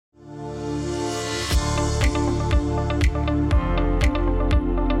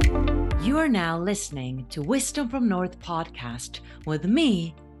You're now listening to Wisdom from North podcast with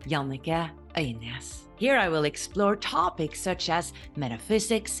me, Jannike Øynes. Here I will explore topics such as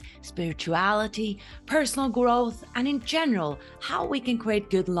metaphysics, spirituality, personal growth, and in general, how we can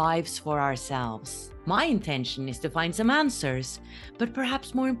create good lives for ourselves. My intention is to find some answers, but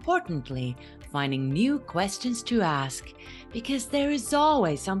perhaps more importantly, finding new questions to ask, because there is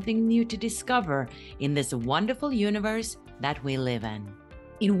always something new to discover in this wonderful universe that we live in.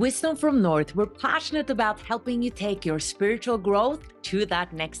 In Wisdom from North, we're passionate about helping you take your spiritual growth to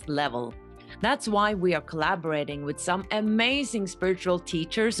that next level. That's why we are collaborating with some amazing spiritual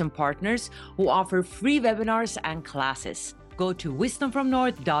teachers and partners who offer free webinars and classes. Go to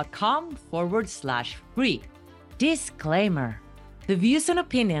wisdomfromnorth.com/free. Disclaimer. The views and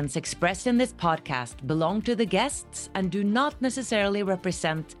opinions expressed in this podcast belong to the guests and do not necessarily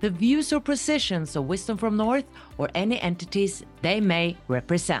represent the views or positions of Wisdom from North or any entities they may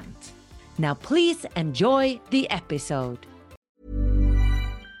represent. Now please enjoy the episode.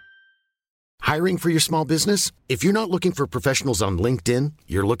 Hiring for your small business? If you're not looking for professionals on LinkedIn,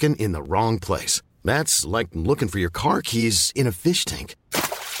 you're looking in the wrong place. That's like looking for your car keys in a fish tank.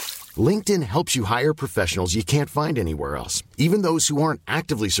 LinkedIn helps you hire professionals you can't find anywhere else, even those who aren't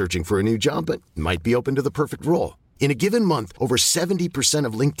actively searching for a new job but might be open to the perfect role. In a given month, over 70%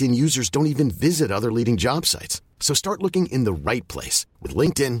 of LinkedIn users don't even visit other leading job sites. So start looking in the right place. With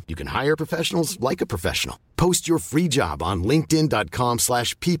LinkedIn, you can hire professionals like a professional. Post your free job on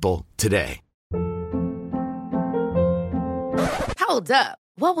linkedin.com/people today. Hold up.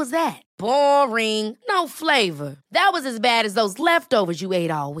 What was that? Boring. No flavor. That was as bad as those leftovers you ate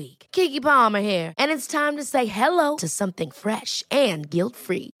all week. Keke Palmer here, and it's time to say hello to something fresh and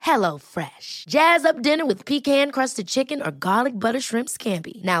guilt-free. Hello Fresh. Jazz up dinner with pecan-crusted chicken or garlic butter shrimp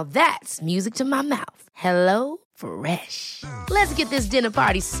scampi. Now that's music to my mouth. Hello Fresh. Let's get this dinner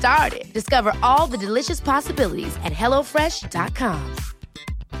party started. Discover all the delicious possibilities at hellofresh.com.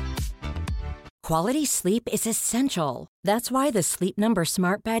 Quality sleep is essential. That's why the Sleep Number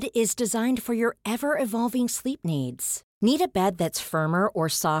Smart Bed is designed for your ever-evolving sleep needs. Need a bed that's firmer or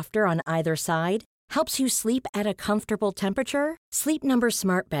softer on either side? Helps you sleep at a comfortable temperature? Sleep Number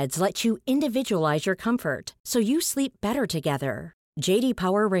Smart Beds let you individualize your comfort, so you sleep better together. J.D.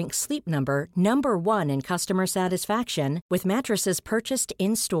 Power ranks Sleep Number number 1 in customer satisfaction with mattresses purchased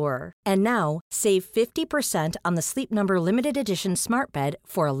in-store. And now, save 50% on the Sleep Number Limited Edition Smart Bed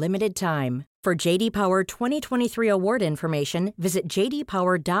for a limited time. For J.D. Power 2023 award information, visit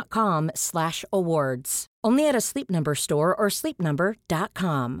jdpower.com/awards. Only at a Sleep Number store or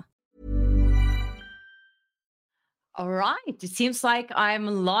sleepnumber.com. All right, it seems like I'm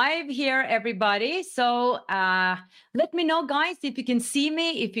live here, everybody. So let me know, guys, if you can see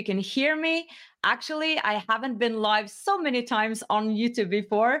me, if you can hear me. Actually, I haven't been live so many times on YouTube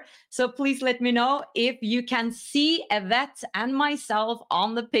before. So please let me know if you can see Evette and myself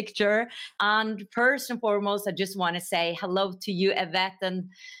on the picture. And first and foremost, I just want to say hello to you, Evette, and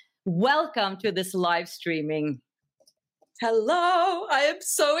welcome to this live streaming. Hello, I am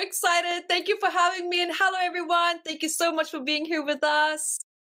so excited. Thank you for having me, and hello everyone. Thank you so much for being here with us.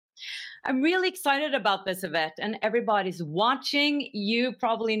 I'm really excited about this event, and everybody's watching. You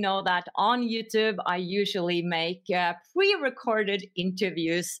probably know that on YouTube, I usually make pre-recorded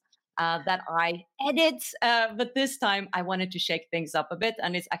interviews that I edit, but this time I wanted to shake things up a bit,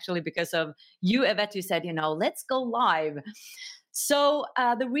 and it's actually because of you, Evette, who said, let's go live. So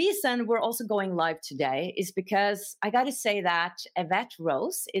the reason we're also going live today is because I got to say that Evette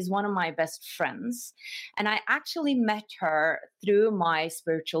Rose is one of my best friends. And I actually met her through my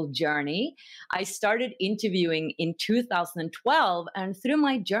spiritual journey. I started interviewing in 2012. And through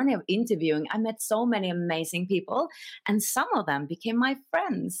my journey of interviewing, I met so many amazing people. And some of them became my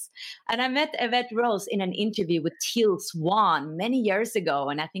friends. And I met Evette Rose in an interview with Teal Swan many years ago.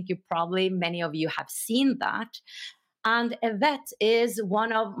 And I think many of you have seen that. And Evette is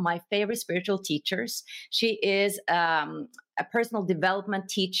one of my favorite spiritual teachers. She is a personal development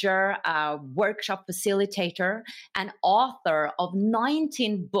teacher, a workshop facilitator, and author of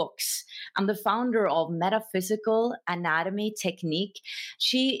 19 books, and the founder of Metaphysical Anatomy Technique.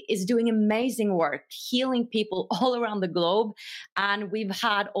 She is doing amazing work, healing people all around the globe. And we've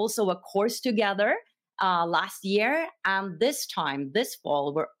had also a course together last year, and this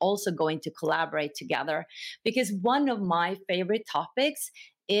fall, we're also going to collaborate together, because one of my favorite topics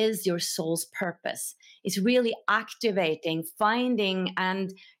is your soul's purpose. It's really activating, finding,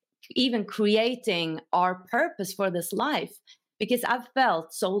 and even creating our purpose for this life. Because I've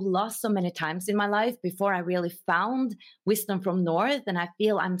felt so lost so many times in my life before I really found Wisdom from North, and I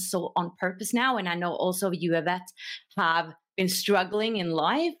feel I'm so on purpose now. And I know also you, Evette, have been struggling in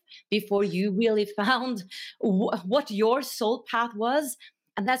life before you really found what your soul path was.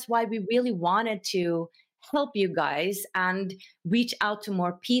 And that's why we really wanted to help you guys and reach out to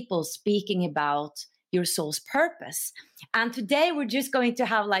more people speaking about your soul's purpose. And today we're just going to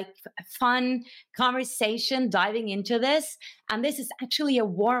have like a fun conversation diving into this. And this is actually a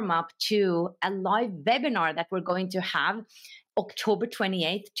warm up to a live webinar that we're going to have October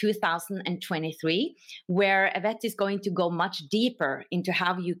 28th, 2023, where Evette is going to go much deeper into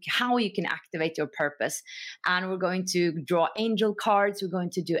how you can activate your purpose. And we're going to draw angel cards, we're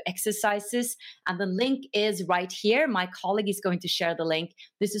going to do exercises, and the link is right here. My colleague is going to share the link.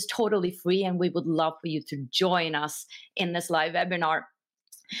 This is totally free, and we would love for you to join us in this live webinar.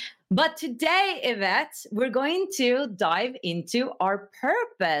 But today, Evette, we're going to dive into our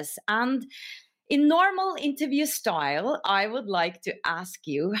purpose. And in normal interview style, I would like to ask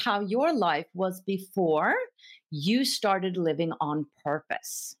you how your life was before you started living on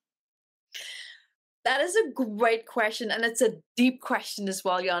purpose. That is a great question, and it's a deep question as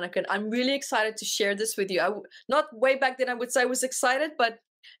well, Janneke. And I'm really excited to share this with you. Not way back then I would say I was excited, but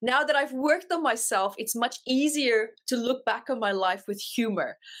now that I've worked on myself, it's much easier to look back on my life with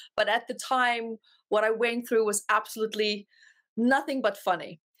humor. But at the time, what I went through was absolutely nothing but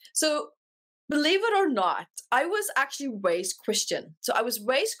funny. So believe it or not, I was actually raised Christian. So I was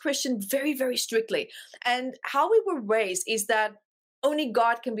raised Christian very, very strictly. And how we were raised is that only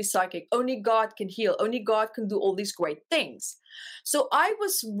God can be psychic, only God can heal, only God can do all these great things. So I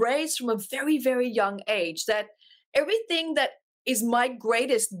was raised from a very, very young age that everything that is my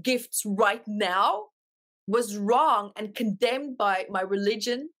greatest gifts right now was wrong and condemned by my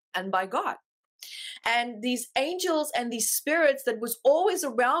religion and by God. And these angels and these spirits that was always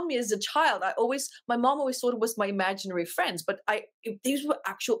around me as a child, my mom always thought it was my imaginary friends, but these were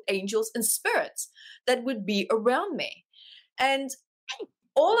actual angels and spirits that would be around me. And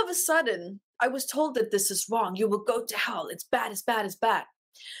all of a sudden, I was told that this is wrong. You will go to hell. It's bad, it's bad, it's bad.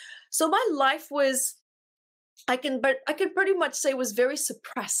 So my life was, I can pretty much say, was very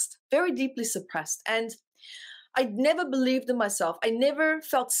suppressed, very deeply suppressed. And I never believed in myself. I never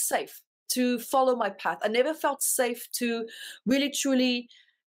felt safe to follow my path. I never felt safe to really, truly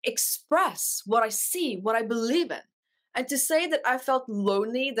express what I see, what I believe in. And to say that I felt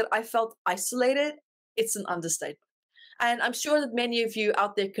lonely, that I felt isolated, it's an understatement. And I'm sure that many of you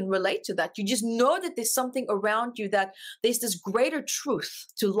out there can relate to that. You just know that there's something around you, that there's this greater truth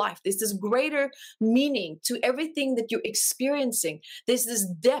to life. There's this greater meaning to everything that you're experiencing. There's this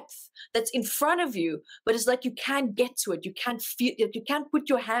depth that's in front of you, but it's like you can't get to it. You can't feel it. You can't put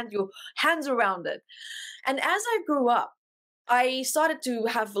your hands around it. And as I grew up, I started to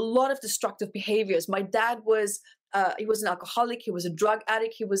have a lot of destructive behaviors. My dad was he was an alcoholic. He was a drug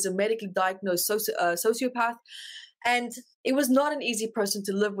addict. He was a medically diagnosed sociopath. And it was not an easy person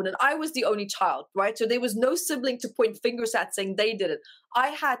to live with. And I was the only child, right? So there was no sibling to point fingers at saying they did it. I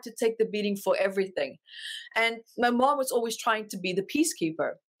had to take the beating for everything. And my mom was always trying to be the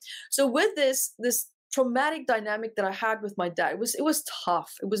peacekeeper. So with this traumatic dynamic that I had with my dad, it was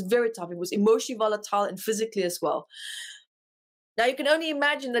tough. It was very tough. It was emotionally volatile and physically as well. Now, you can only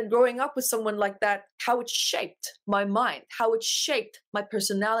imagine that growing up with someone like that, how it shaped my mind, how it shaped my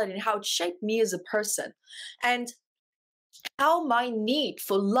personality, and how it shaped me as a person. And how my need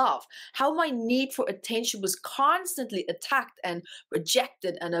for love, how my need for attention was constantly attacked and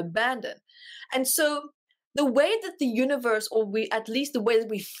rejected and abandoned. And so the way that the universe, or at least the way that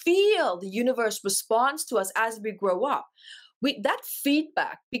we feel the universe responds to us as we grow up, that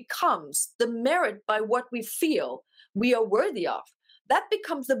feedback becomes the merit by what we feel we are worthy of. That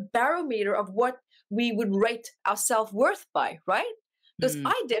becomes the barometer of what we would rate our self-worth by, right? Because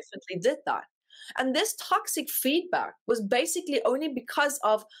I definitely did that. And this toxic feedback was basically only because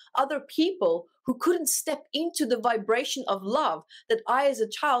of other people who couldn't step into the vibration of love that I, as a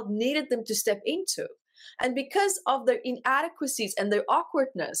child, needed them to step into. And because of their inadequacies and their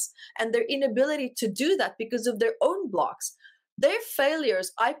awkwardness and their inability to do that because of their own blocks, their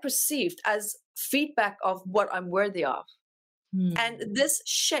failures I perceived as feedback of what I'm worthy of. And this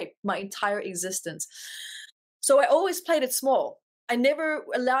shaped my entire existence. So I always played it small. I never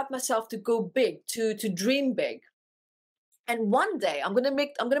allowed myself to go big, to dream big. And one day, I'm gonna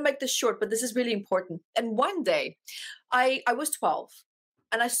make this short, but this is really important. And one day, I was 12,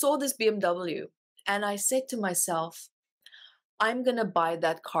 and I saw this BMW, and I said to myself, I'm gonna buy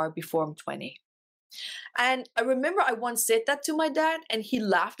that car before I'm 20. And I remember I once said that to my dad, and he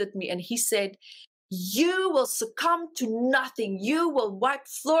laughed at me, and he said, you will succumb to nothing. You will wipe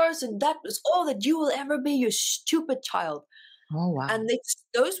floors, and that is all that you will ever be, you stupid child. Oh, wow. And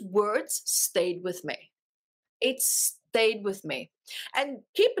those words stayed with me. It stayed with me. And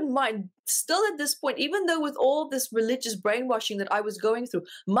keep in mind, still at this point, even though with all this religious brainwashing that I was going through,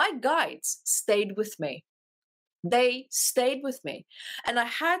 my guides stayed with me. They stayed with me. And I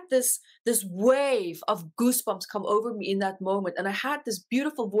had this wave of goosebumps come over me in that moment. And I had this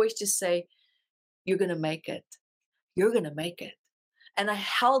beautiful voice just say, you're going to make it. You're going to make it. And I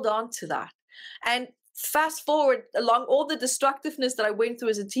held on to that. And fast forward along all the destructiveness that I went through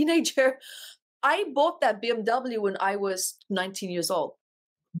as a teenager, I bought that BMW when I was 19 years old.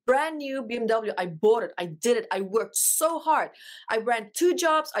 Brand new BMW. I bought it. I did it. I worked so hard. I ran 2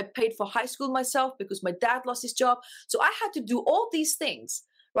 jobs. I paid for high school myself because my dad lost his job. So I had to do all these things,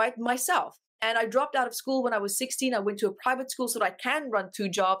 right, myself. And I dropped out of school when I was 16. I went to a private school so that I can run 2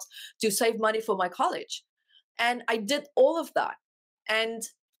 jobs to save money for my college. And I did all of that. And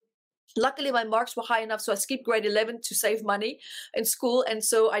luckily, my marks were high enough, so I skipped grade 11 to save money in school. And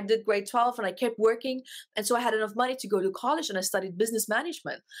so I did grade 12 and I kept working. And so I had enough money to go to college and I studied business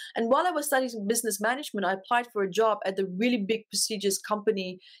management. And while I was studying business management, I applied for a job at the really big, prestigious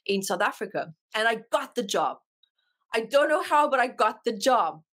company in South Africa. And I got the job. I don't know how, but I got the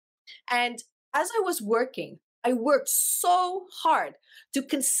job. And as I was working, I worked so hard to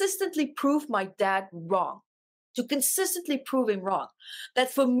consistently prove my dad wrong. To consistently prove him wrong.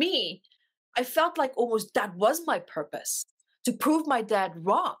 That for me, I felt like almost that was my purpose, to prove my dad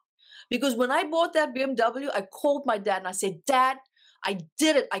wrong. Because when I bought that BMW, I called my dad and I said, Dad, I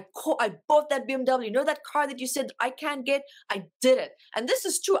did it. I bought that BMW. You know that car that you said I can't get? I did it. And this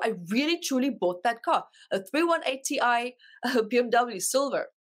is true. I really, truly bought that car. A 318 Ti BMW Silver.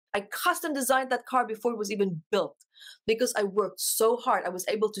 I custom designed that car before it was even built because I worked so hard. I was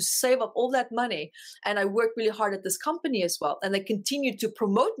able to save up all that money and I worked really hard at this company as well. And they continued to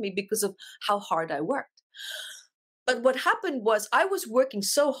promote me because of how hard I worked. But what happened was I was working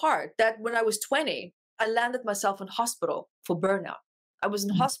so hard that when I was 20, I landed myself in hospital for burnout. I was in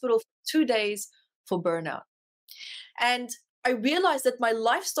hospital for 2 days for burnout. And I realized that my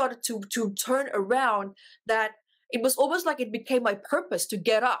life started to turn around, that it was almost like it became my purpose to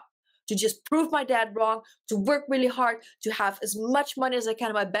get up, to just prove my dad wrong, to work really hard, to have as much money as I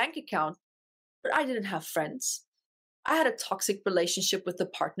can in my bank account. But I didn't have friends. I had a toxic relationship with a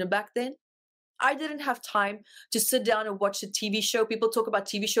partner back then. I didn't have time to sit down and watch a TV show. People talk about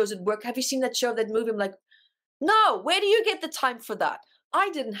TV shows at work. Have you seen that show, that movie? I'm like, no, where do you get the time for that? I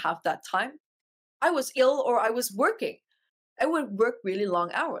didn't have that time. I was ill or I was working. I would work really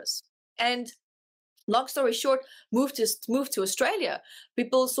long hours. And long story short, moved to Australia.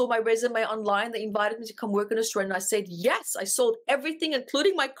 People saw my resume online. They invited me to come work in Australia. And I said, yes, I sold everything,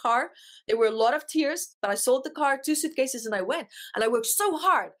 including my car. There were a lot of tears, but I sold the car, 2 suitcases, and I went. And I worked so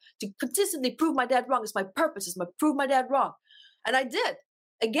hard to consistently prove my dad wrong. It's my purpose, it's my prove my dad wrong. And I did.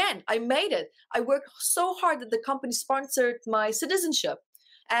 Again, I made it. I worked so hard that the company sponsored my citizenship.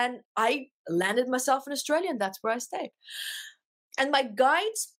 And I landed myself in Australia, and that's where I stayed. And my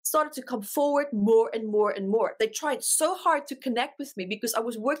guides started to come forward more and more and more. They tried so hard to connect with me because I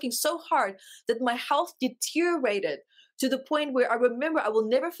was working so hard that my health deteriorated to the point where I remember, I will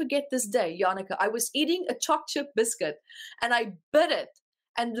never forget this day, Janneke. I was eating a choc chip biscuit and I bit it,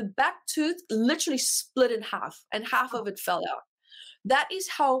 and the back tooth literally split in half and half of it fell out. That is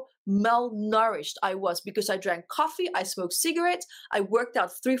how malnourished I was because I drank coffee, I smoked cigarettes, I worked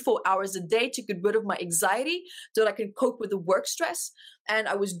out 3-4 hours a day to get rid of my anxiety so that I can cope with the work stress. And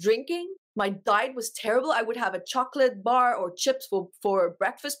I was drinking. My diet was terrible. I would have a chocolate bar or chips for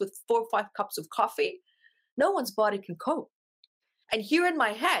breakfast with 4 or 5 cups of coffee. No one's body can cope. And here in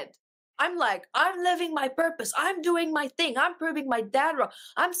my head, I'm like, I'm living my purpose. I'm doing my thing. I'm proving my dad wrong.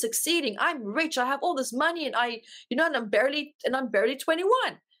 I'm succeeding. I'm rich. I have all this money, and and I'm barely 21,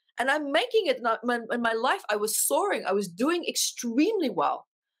 and I'm making it. In my life, I was soaring. I was doing extremely well,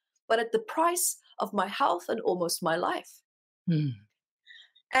 but at the price of my health and almost my life.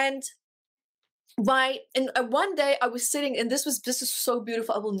 And one day I was sitting, and this is so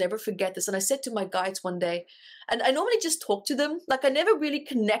beautiful. I will never forget this. And I said to my guides one day, and I normally just talk to them. Like I never really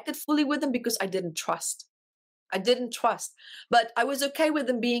connected fully with them because I didn't trust. But I was okay with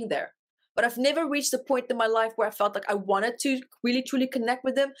them being there. But I've never reached a point in my life where I felt like I wanted to really, truly connect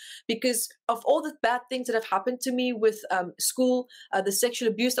with them because of all the bad things that have happened to me with school, the sexual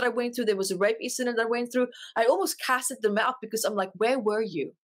abuse that I went through. There was a rape incident that I went through. I almost casted them out because I'm like, where were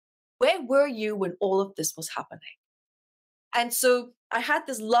you? Where were you when all of this was happening? And so I had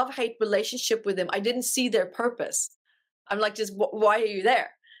this love-hate relationship with them. I didn't see their purpose. I'm like, just why are you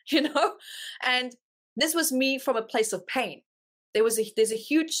there? And this was me from a place of pain. There's a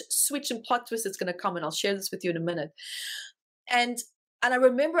huge switch and plot twist that's going to come, and I'll share this with you in a minute. And I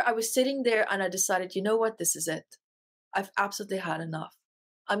remember I was sitting there and I decided, you know what? This is it. I've absolutely had enough.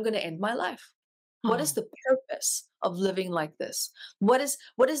 I'm going to end my life. What is Oh. the purpose of living like this? What is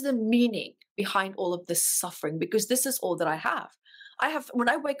the meaning behind all of this suffering? Because this is all that I have. When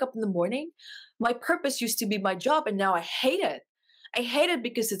I wake up in the morning, my purpose used to be my job, and now I hate it. I hate it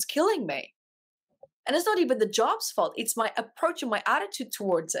because it's killing me. And it's not even the job's fault. It's my approach and my attitude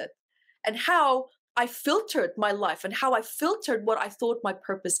towards it, and how I filtered my life and how I filtered what I thought my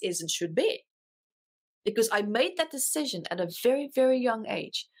purpose is and should be. Because I made that decision at a very, very young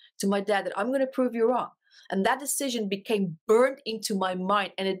age to my dad that I'm going to prove you wrong. And that decision became burned into my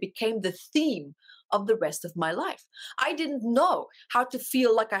mind, and it became the theme of the rest of my life. I didn't know how to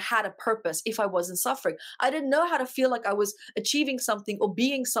feel like I had a purpose if I wasn't suffering. I didn't know how to feel like I was achieving something or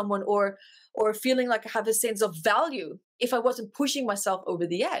being someone or feeling like I have a sense of value if I wasn't pushing myself over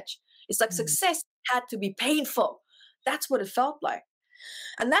the edge. It's like success had to be painful. That's what it felt like.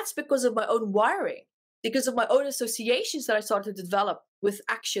 And that's because of my own wiring, because of my own associations that I started to develop with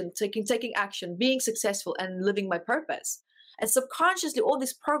action, taking action, being successful, and living my purpose. And subconsciously, all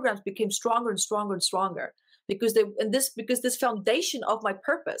these programs became stronger and stronger and stronger because this foundation of my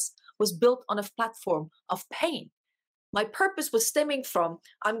purpose was built on a platform of pain. My purpose was stemming from,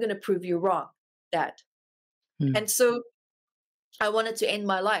 I'm going to prove you wrong, Dad. And so I wanted to end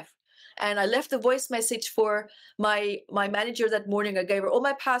my life. And I left a voice message for my manager that morning. I gave her all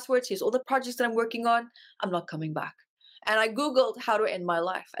my passwords. Here's all the projects that I'm working on. I'm not coming back. And I Googled how to end my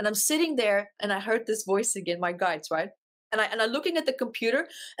life. And I'm sitting there and I heard this voice again, my guides, right? And I'm looking at the computer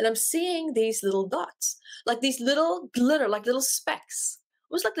and I'm seeing these little dots, like these little glitter, like little specks.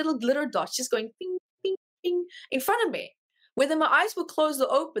 It was like little glitter dots just going ping, ping, ping in front of me. Whether my eyes were closed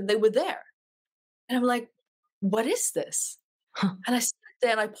or open, they were there. And I'm like, what is this? And I sat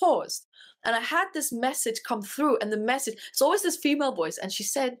there and I paused and I had this message come through, and the message, it's always this female voice. And she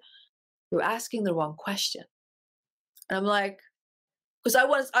said, you're asking the wrong question. And I'm like, because I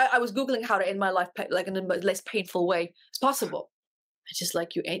was Googling how to end my life like in a less painful way as possible. It's just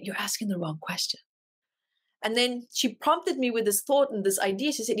like, you're asking the wrong question. And then she prompted me with this thought and this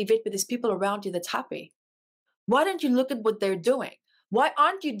idea. She said, Evette, but there's people around you that's happy. Why don't you look at what they're doing? Why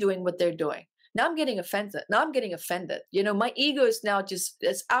aren't you doing what they're doing? Now I'm getting offended. You know, my ego is now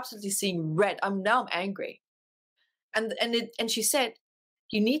it's absolutely seeing red. I'm angry. And she said,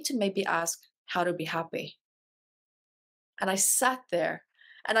 you need to maybe ask how to be happy. And I sat there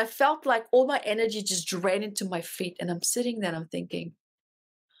and I felt like all my energy just drained into my feet. And I'm sitting there and I'm thinking,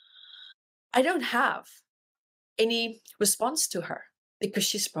 I don't have any response to her because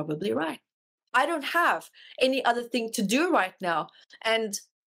she's probably right. I don't have any other thing to do right now. And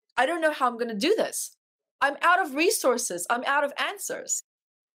I don't know how I'm going to do this. I'm out of resources. I'm out of answers.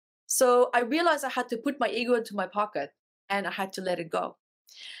 So I realized I had to put my ego into my pocket and I had to let it go.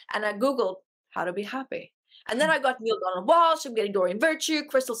 And I Googled how to be happy. And then I got Neil Donald Walsh, I'm getting Dorian Virtue,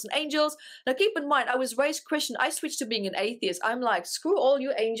 Crystals and Angels. Now keep in mind, I was raised Christian. I switched to being an atheist. I'm like, screw all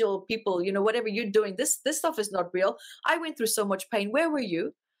you angel people, you know, whatever you're doing, this stuff is not real. I went through so much pain. Where were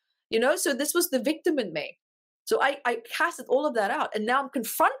you? You know, so this was the victim in me. So I casted all of that out. And now I'm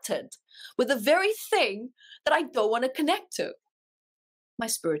confronted with the very thing that I don't want to connect to, my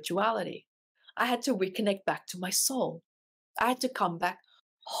spirituality. I had to reconnect back to my soul. I had to come back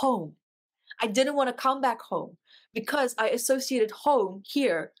home. I didn't want to come back home because I associated home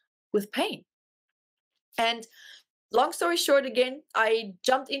here with pain. And long story short, again, I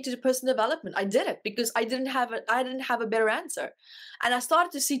jumped into the personal development. I did it because I didn't have a better answer. And I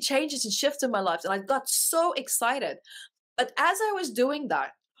started to see changes and shifts in my life. And I got so excited. But as I was doing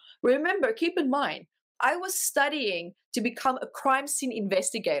that, remember, keep in mind, I was studying to become a crime scene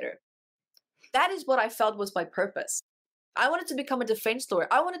investigator. That is what I felt was my purpose. I wanted to become a defense lawyer.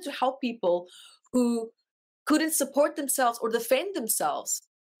 I wanted to help people who couldn't support themselves or defend themselves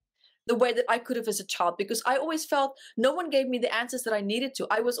the way that I could have as a child, because I always felt no one gave me the answers that I needed to.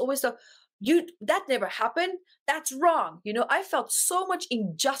 I was always like, that never happened. That's wrong. You know, I felt so much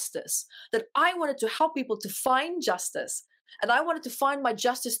injustice that I wanted to help people to find justice. And I wanted to find my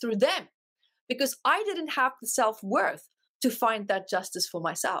justice through them because I didn't have the self-worth to find that justice for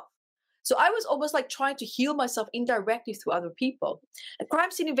myself. So I was almost like trying to heal myself indirectly through other people. And crime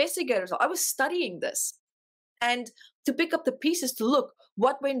scene investigators, I was studying this. And to pick up the pieces to look,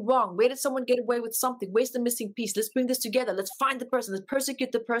 what went wrong? Where did someone get away with something? Where's the missing piece? Let's bring this together. Let's find the person. Let's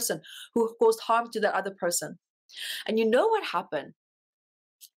persecute the person who caused harm to that other person. And you know what happened?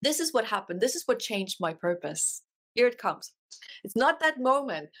 This is what happened. This is what changed my purpose. Here it comes. It's not that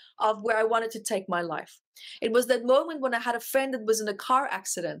moment of where I wanted to take my life. It was that moment when I had a friend that was in a car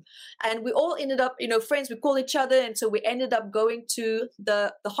accident and we all ended up, friends, we call each other. And so we ended up going to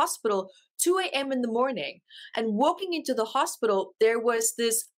the hospital 2 a.m. in the morning. And walking into the hospital, there was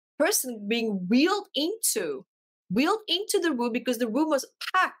this person being wheeled into the room because the room was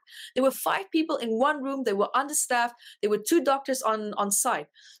packed. There were 5 people in one room. They were understaffed. There were 2 doctors on site.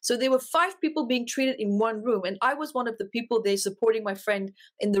 So there were 5 people being treated in one room. And I was one of the people there supporting my friend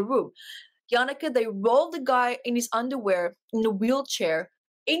in the room. Janneke, they rolled the guy in his underwear in a wheelchair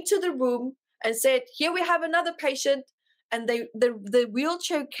into the room and said, here we have another patient. And the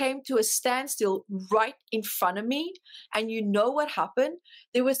wheelchair came to a standstill right in front of me. And you know what happened?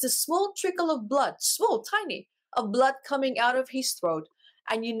 There was this small trickle of blood, small, tiny, of blood coming out of his throat.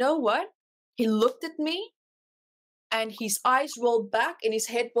 And you know what? He looked at me and his eyes rolled back and his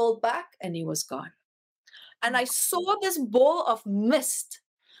head rolled back and he was gone. And I saw this ball of mist.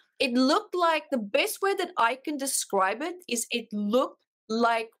 It looked like, the best way that I can describe it is it looked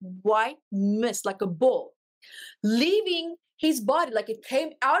like white mist, like a ball, leaving his body, like it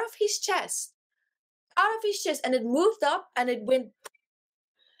came out of his chest, and it moved up and it went,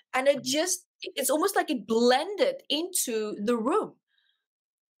 and it's almost like it blended into the room.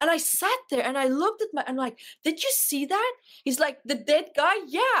 And I sat there and I looked at I'm like, did you see that? He's like, the dead guy?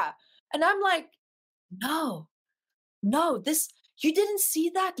 Yeah. And I'm like, no, you didn't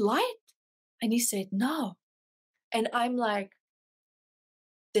see that light? And he said, no. And I'm like,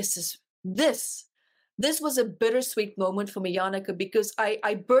 this was a bittersweet moment for me, Janneke, because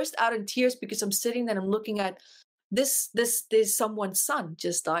I burst out in tears because I'm sitting there and I'm looking at there's someone's son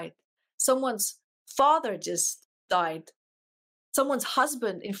just died. Someone's father just died. Someone's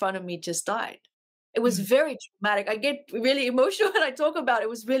husband in front of me just died. It was very traumatic. I get really emotional when I talk about it. It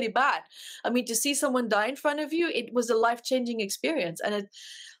was really bad. I mean, to see someone die in front of you, it was a life-changing experience. And it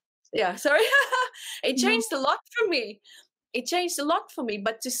changed a lot for me. It changed a lot for me.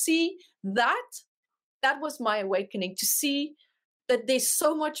 But to see that was my awakening, to see that there's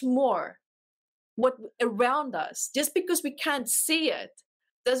so much more what around us. Just because we can't see it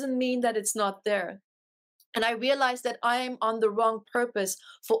doesn't mean that it's not there. And I realized that I am on the wrong purpose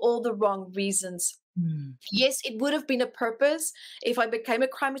for all the wrong reasons. Yes, it would have been a purpose if I became a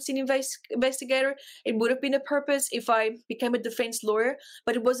crime scene investigator. It would have been a purpose if I became a defense lawyer,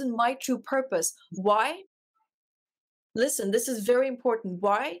 but it wasn't my true purpose. Why? Listen, this is very important.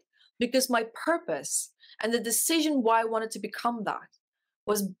 Why? Because my purpose and the decision why I wanted to become that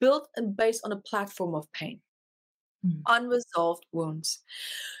was built and based on a platform of pain, unresolved wounds.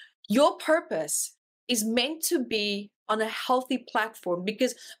 Your purpose is meant to be on a healthy platform,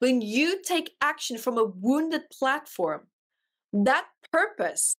 because when you take action from a wounded platform, that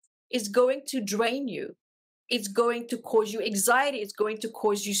purpose is going to drain you. It's going to cause you anxiety. It's going to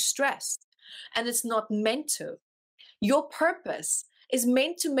cause you stress. And it's not meant to. Your purpose is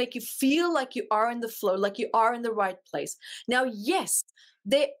meant to make you feel like you are in the flow, like you are in the right place. Now, yes,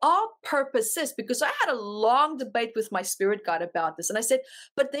 there are purposes, because I had a long debate with my spirit guide about this. And I said,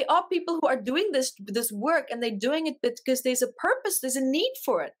 but there are people who are doing this work, and they're doing it because there's a purpose, there's a need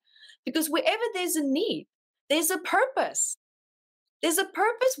for it. Because wherever there's a need, there's a purpose. There's a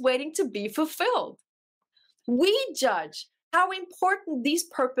purpose waiting to be fulfilled. We judge how important these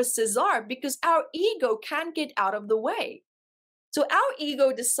purposes are because our ego can't get out of the way. So our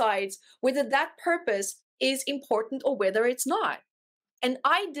ego decides whether that purpose is important or whether it's not. And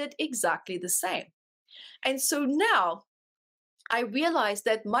I did exactly the same. And so now I realized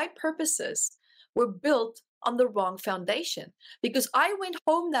that my purposes were built on the wrong foundation, because I went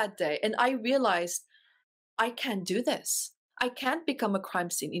home that day and I realized I can't do this. I can't become a crime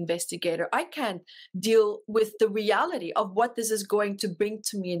scene investigator. I can't deal with the reality of what this is going to bring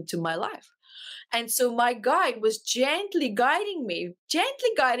to me into my life. And so my guide was gently guiding me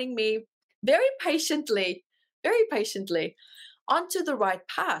very patiently onto the right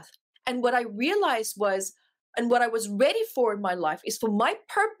path. And what I realized was, and what I was ready for in my life, is for my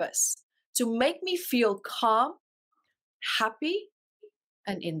purpose to make me feel calm, happy,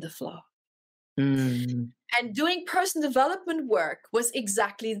 and in the flow. And doing personal development work was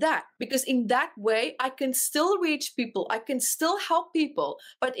exactly that, because in that way, I can still reach people, I can still help people,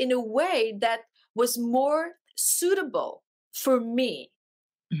 but in a way that was more suitable for me,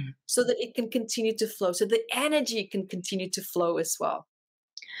 so that it can continue to flow, so the energy can continue to flow as well.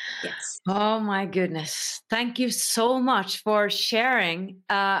 Yes. Oh my goodness. Thank you so much for sharing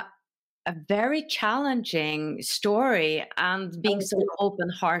a very challenging story and being so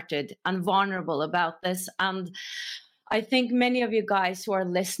open-hearted and vulnerable about this. And I think many of you guys who are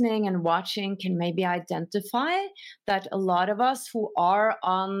listening and watching can maybe identify that a lot of us who are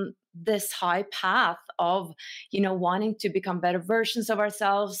on this high path of, wanting to become better versions of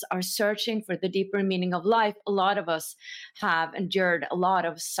ourselves, are searching for the deeper meaning of life. A lot of us have endured a lot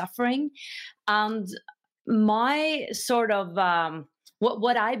of suffering. And my sort of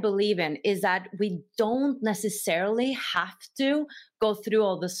what I believe in is that we don't necessarily have to go through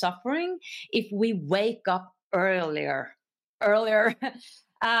all the suffering if we wake up earlier.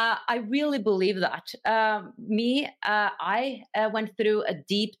 I really believe that. I went through a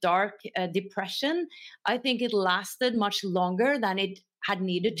deep, dark depression. I think it lasted much longer than it had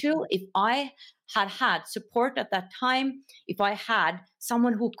needed to. If I had had support at that time, if I had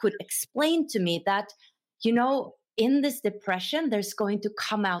someone who could explain to me that, in this depression, there's going to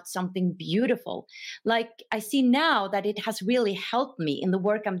come out something beautiful. Like I see now that it has really helped me in the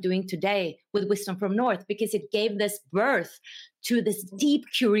work I'm doing today with Wisdom from North, because it gave this birth to this deep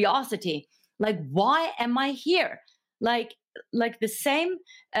curiosity. Like, why am I here? Like the same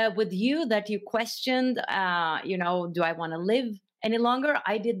with you, that you questioned, do I want to live any longer?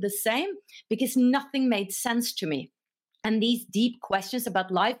 I did the same, because nothing made sense to me. And these deep questions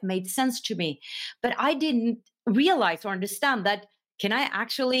about life made sense to me. But I didn't realize or understand that, can I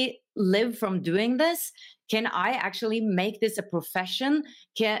actually live from doing this? Can I actually make this a profession?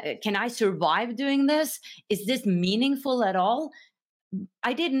 Can I survive doing this? Is this meaningful at all?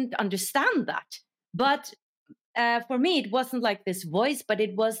 I didn't understand that. But for me, it wasn't like this voice, but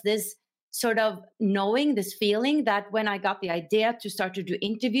it was this sort of knowing, this feeling that when I got the idea to start to do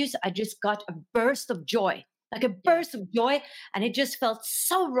interviews, I just got a burst of joy. Like a burst of joy. And it just felt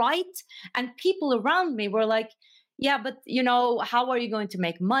so right. And people around me were like, yeah, but how are you going to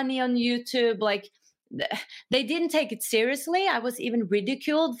make money on YouTube? Like, they didn't take it seriously. I was even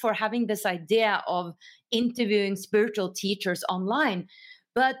ridiculed for having this idea of interviewing spiritual teachers online.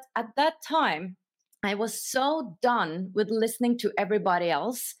 But at that time, I was so done with listening to everybody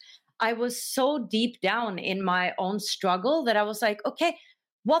else. I was so deep down in my own struggle that I was like, okay,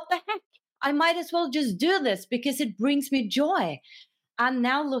 what the heck? I might as well just do this because it brings me joy. And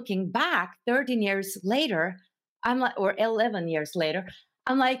now looking back 13 years later, or 11 years later,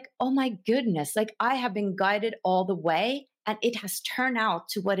 I'm like, oh my goodness, like I have been guided all the way, and it has turned out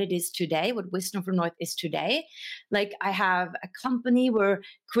to what it is today, what Wisdom from North is today. Like I have a company, we're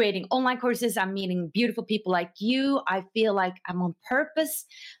creating online courses, I'm meeting beautiful people like you. I feel like I'm on purpose.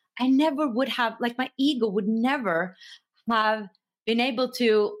 I never would have, like my ego would never have been able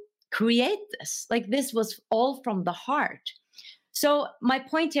to create this. Like this was all from the heart. So my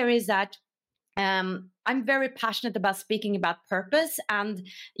point here is that I'm very passionate about speaking about purpose, and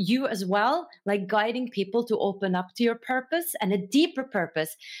you as well, like guiding people to open up to your purpose and a deeper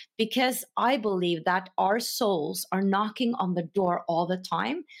purpose, because I believe that our souls are knocking on the door all the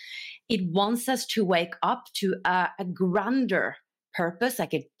time. It wants us to wake up to a grander purpose,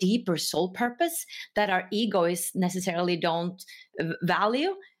 like a deeper soul purpose that our egoists necessarily don't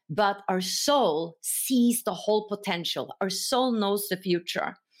value, but our soul sees the whole potential. Our soul knows the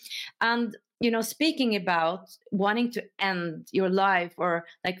future. And speaking about wanting to end your life or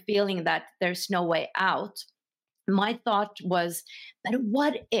like feeling that there's no way out, my thought was that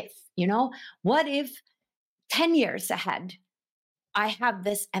what if 10 years ahead, I have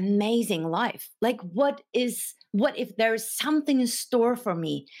this amazing life? Like, what if there's something in store for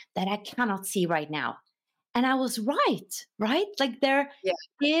me that I cannot see right now? And I was right? Like there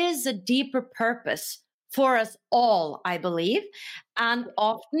is a deeper purpose for us all, I believe. And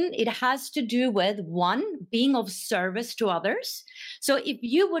often it has to do with, one, being of service to others. So if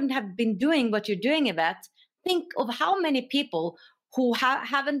you wouldn't have been doing what you're doing, Evette, think of how many people who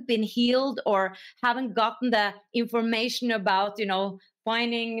haven't been healed or haven't gotten the information about,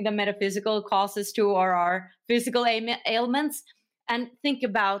 finding the metaphysical causes to our physical ailments. And think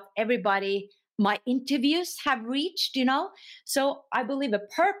about everybody my interviews have reached, So I believe a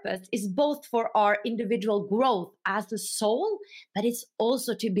purpose is both for our individual growth as a soul, but it's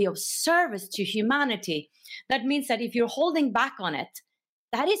also to be of service to humanity. That means that if you're holding back on it,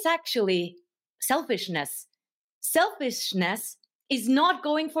 that is actually selfishness. Selfishness is not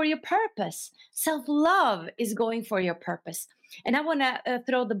going for your purpose. Self-love is going for your purpose. And I want to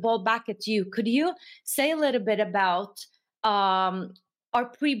throw the ball back at you. Could you say a little bit about our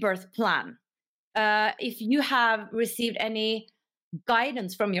pre-birth plan? If you have received any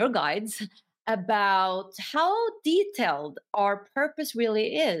guidance from your guides about how detailed our purpose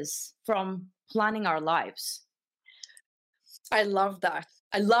really is from planning our lives. I love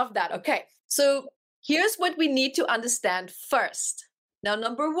that. Okay, so here's what we need to understand first. Now,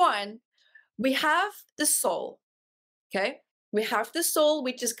 number one, we have the soul, okay? We have the soul,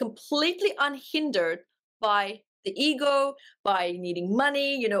 which is completely unhindered by the ego, by needing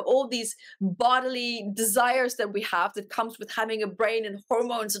money, all these bodily desires that we have that comes with having a brain and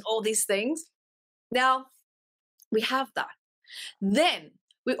hormones and all these things. Now, we have that. Then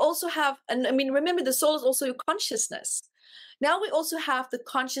we also have, and I mean, remember, the soul is also your consciousness. Now we also have the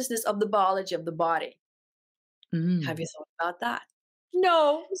consciousness of the biology of the body. Have you thought about that?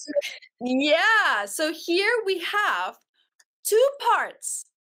 No. Yeah. So here we have two parts.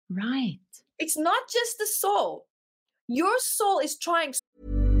 Right. It's not just the soul. Your soul is trying.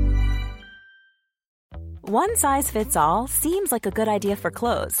 One size fits all seems like a good idea for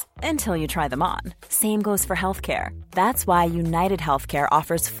clothes until you try them on. Same goes for healthcare. That's why United Healthcare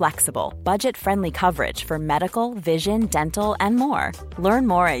offers flexible, budget-friendly coverage for medical, vision, dental, and more. Learn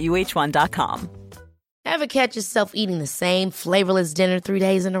more at uh1.com. Ever catch yourself eating the same flavorless dinner 3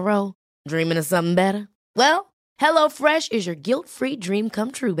 days in a row? Dreaming of something better? Well, HelloFresh is your guilt-free dream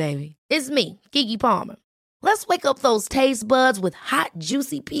come true, baby. It's me, Keke Palmer. Let's wake up those taste buds with hot,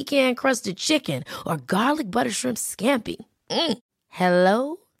 juicy pecan-crusted chicken or garlic butter shrimp scampi.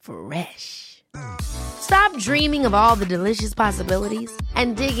 Hello Fresh. Stop dreaming of all the delicious possibilities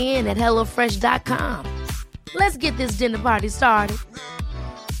and dig in at HelloFresh.com. Let's get this dinner party started.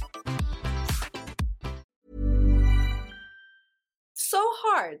 So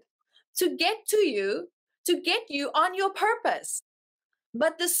hard to get you on your purpose.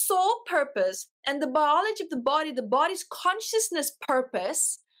 But the soul purpose and the biology of the body, the body's consciousness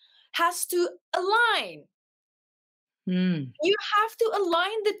purpose, has to align. You have to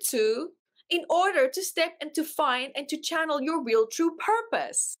align the two in order to step and to find and to channel your real true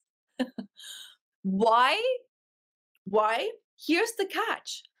purpose. Why? Here's the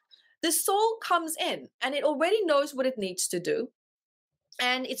catch. The soul comes in and it already knows what it needs to do.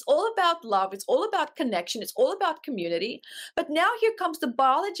 And it's all about love. It's all about connection. It's all about community. But now here comes the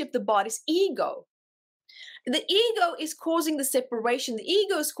biology of the body's ego. The ego is causing the separation. The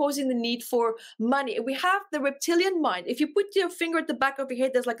ego is causing the need for money. We have the reptilian mind. If you put your finger at the back of your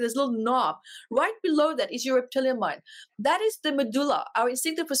head, there's like this little knob. Right below that is your reptilian mind. That is the medulla, our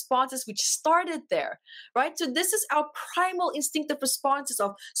instinctive responses, which started there, right? So this is our primal instinctive responses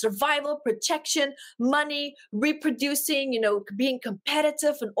of survival, protection, money, reproducing, being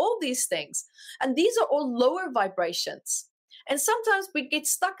competitive, and all these things. And these are all lower vibrations. And sometimes we get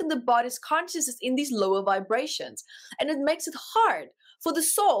stuck in the body's consciousness in these lower vibrations. And it makes it hard for the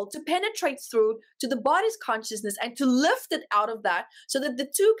soul to penetrate through to the body's consciousness and to lift it out of that so that the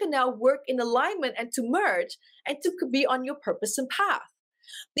two can now work in alignment and to merge and to be on your purpose and path.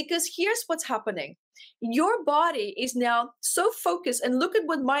 Because here's what's happening. Your body is now so focused, and look at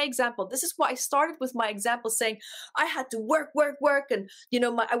what my example, this is why I started with my example saying I had to work. And,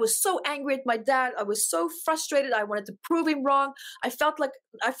 I was so angry at my dad. I was so frustrated. I wanted to prove him wrong. I felt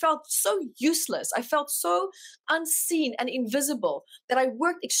so useless. I felt so unseen and invisible that I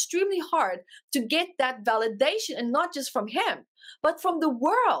worked extremely hard to get that validation, and not just from him, but from the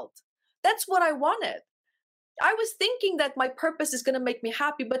world. That's what I wanted. I was thinking that my purpose is going to make me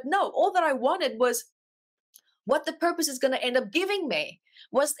happy, but no, all that I wanted was what the purpose is going to end up giving me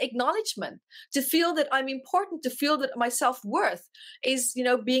was acknowledgement, to feel that I'm important, to feel that my self-worth is,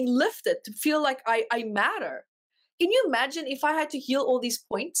 being lifted, to feel like I matter. Can you imagine if I had to heal all these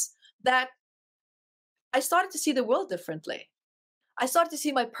points, that I started to see the world differently? I started to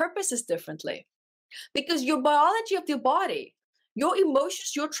see my purposes differently, because your biology of your body, your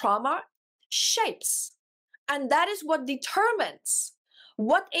emotions, your trauma shapes. And that is what determines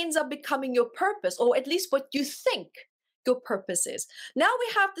what ends up becoming your purpose, or at least what you think your purpose is. Now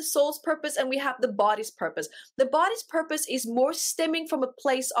we have the soul's purpose and we have the body's purpose. The body's purpose is more stemming from a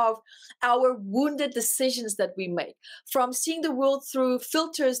place of our wounded decisions that we make, from seeing the world through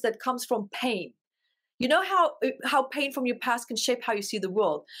filters that comes from pain. You know how pain from your past can shape how you see the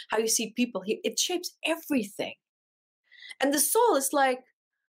world, how you see people. It shapes everything. And the soul is like,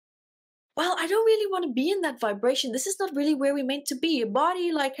 well, I don't really want to be in that vibration. This is not really where we're meant to be. A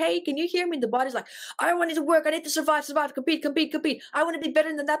body like, hey, can you hear me? The body's like, I want it to work. I need to survive, compete. I want to be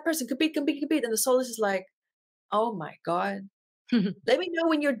better than that person. Compete. And the soul is just like, oh my God. Let me know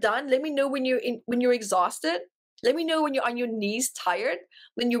when you're done. Let me know when you're exhausted. Let me know when you're on your knees tired,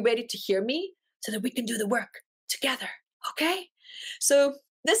 when you're ready to hear me, so that we can do the work together. Okay? So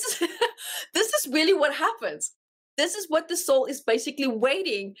this is really what happens. This is what the soul is basically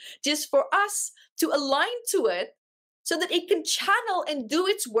waiting just for us to align to it, so that it can channel and do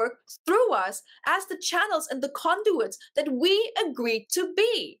its work through us as the channels and the conduits that we agree to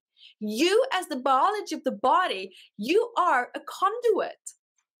be. You, as the biology of the body, you are a conduit.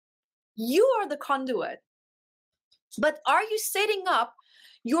 You are the conduit. But are you setting up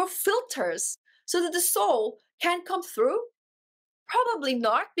your filters so that the soul can come through? Probably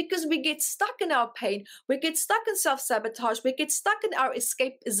not, because we get stuck in our pain, we get stuck in self-sabotage, we get stuck in our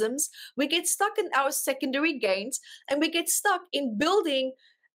escapisms, we get stuck in our secondary gains, and we get stuck in building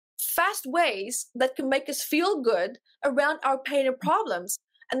fast ways that can make us feel good around our pain and problems.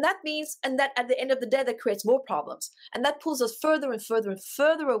 And that means, and that at the end of the day, that creates more problems. And that pulls us further and further and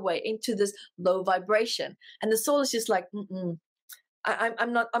further away into this low vibration. And the soul is just like,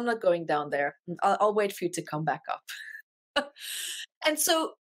 I'm not going down there. I'll wait for you to come back up. And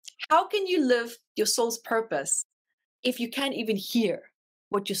so how can you live your soul's purpose if you can't even hear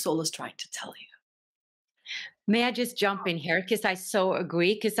what your soul is trying to tell you? May I just jump in here? Because I so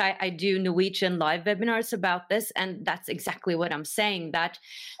agree, because I do Norwegian live webinars about this. And that's exactly what I'm saying, that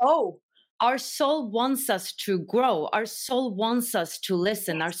our soul wants us to grow. Our soul wants us to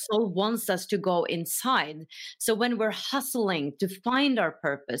listen. Our soul wants us to go inside. So when we're hustling to find our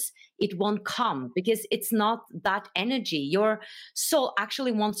purpose, it won't come, because it's not that energy. Your soul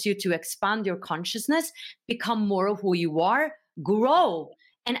actually wants you to expand your consciousness, become more of who you are, grow.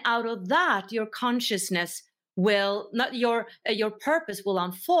 And out of that, your consciousness will not, your purpose will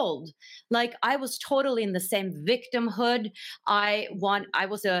unfold. Like, I was totally in the same victimhood. I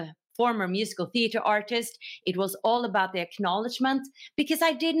was a former musical theater artist. It was all about the acknowledgement, because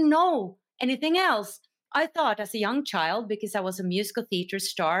I didn't know anything else. I thought as a young child, because I was a musical theater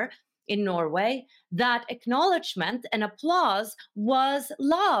star in Norway, that acknowledgement and applause was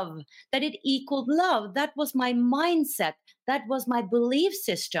love, that it equaled love. That was my mindset. That was my belief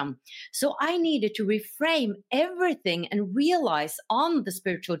system. So I needed to reframe everything and realize on the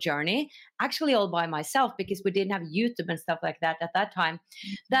spiritual journey, actually all by myself, because we didn't have YouTube and stuff like that at that time,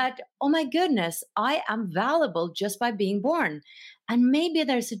 that, oh my goodness, I am valuable just by being born. And maybe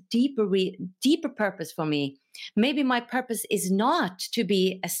there's a deeper purpose for me. Maybe my purpose is not to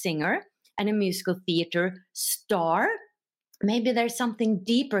be a singer and a musical theater star. Maybe there's something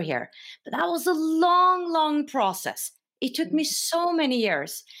deeper here. But that was a long, long process. It took me so many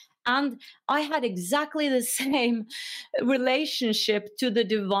years. And I had exactly the same relationship to the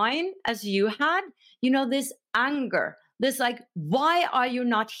divine as you had. You know, this anger, this like, why are you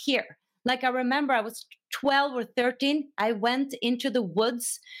not here? Like, I remember I was 12 or 13. I went into the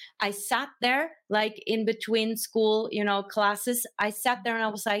woods. I sat there, like in between school, classes. I sat there and I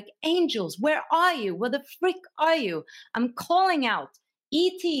was like, angels, where are you? Where the frick are you? I'm calling out.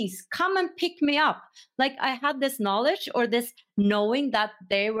 ETs, come and pick me up. Like, I had this knowledge or this knowing that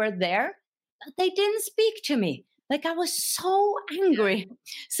they were there, but they didn't speak to me. Like, I was so angry.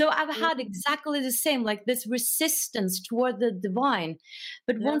 So I've had exactly the same, like this resistance toward the divine.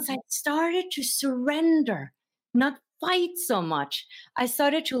 But once I started to surrender, not fight so much, I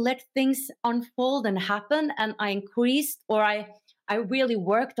started to let things unfold and happen. And I increased, or I really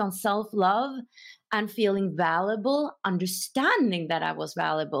worked on self-love and feeling valuable, understanding that I was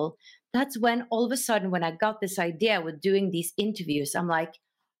valuable. That's when all of a sudden, when I got this idea with doing these interviews, I'm like,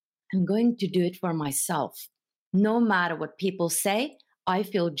 I'm going to do it for myself. No matter what people say, I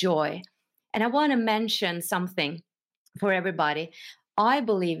feel joy. And I want to mention something for everybody. I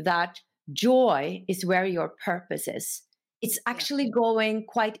believe that joy is where your purpose is. It's actually going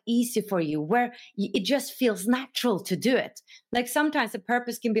quite easy for you, where it just feels natural to do it. Like, sometimes the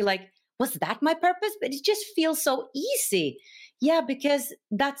purpose can be like, was that my purpose? But it just feels so easy. Yeah, because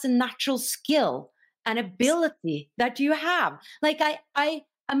that's a natural skill and ability that you have. Like,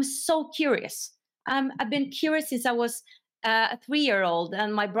 I'm so curious. I've been curious since I was a 3-year-old,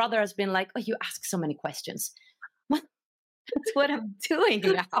 and my brother has been like, oh, you ask so many questions. What? That's what I'm doing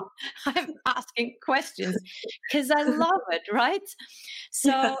now. I'm asking questions because I love it, right?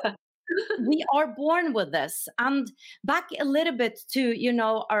 So we are born with this. And back a little bit to,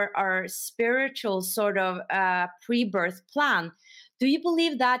 our spiritual sort of pre-birth plan. Do you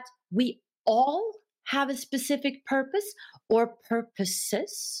believe that we all have a specific purpose or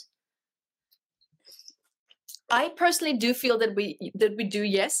purposes? I personally do feel that we do,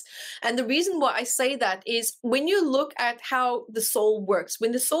 yes. And the reason why I say that is, when you look at how the soul works,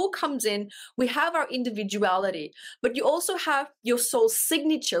 when the soul comes in, we have our individuality, but you also have your soul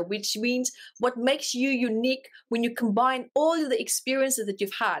signature, which means what makes you unique when you combine all of the experiences that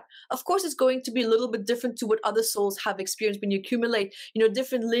you've had. Of course, it's going to be a little bit different to what other souls have experienced when you accumulate,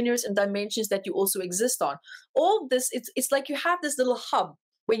 different linears and dimensions that you also exist on. All this, it's like you have this little hub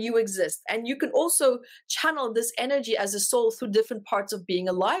where you exist, and you can also channel this energy as a soul through different parts of being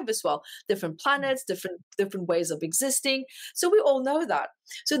alive as well, different planets, different ways of existing. So we all know that.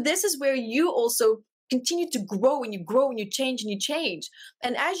 So this is where you also continue to grow, and you grow and you change and you change.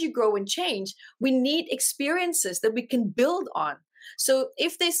 And as you grow and change, we need experiences that we can build on. So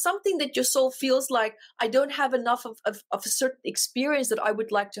if there's something that your soul feels like, I don't have enough of a certain experience that I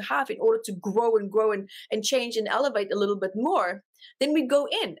would like to have in order to grow and change and elevate a little bit more, then we go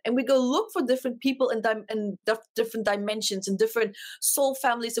in and we go look for different people and different dimensions and different soul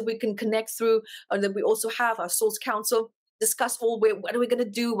families that we can connect through, and that we also have our soul's council, discuss what are we going to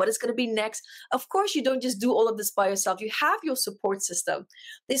do, what is going to be next. Of course, you don't just do all of this by yourself. You have your support system.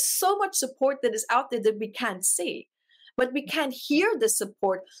 There's so much support that is out there that we can't see, but we can hear the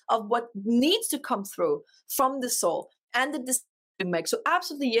support of what needs to come through from the soul and the decision we make. So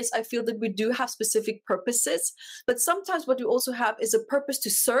absolutely, yes, I feel that we do have specific purposes, but sometimes what we also have is a purpose to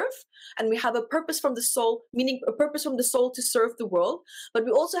serve, and we have a purpose from the soul, meaning a purpose from the soul to serve the world, but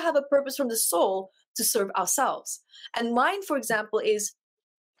we also have a purpose from the soul to serve ourselves. And mine, for example, is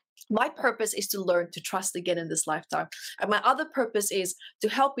my purpose is to learn to trust again in this lifetime. And my other purpose is to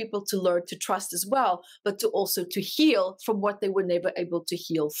help people to learn to trust as well, but to also to heal from what they were never able to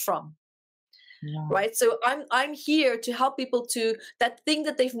heal from. Yeah. Right? So I'm here to help people to that thing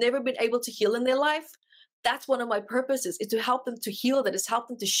that they've never been able to heal in their life. That's one of my purposes, is to help them to heal that, is help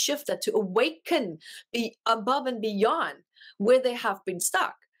them to shift that, to awaken above and beyond where they have been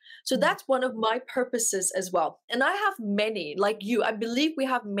stuck. So that's one of my purposes as well. And I have many, like you. I believe we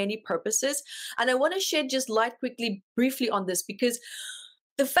have many purposes. And I want to shed just light briefly on this, because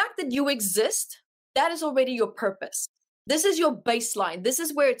the fact that you exist, that is already your purpose. This is your baseline. This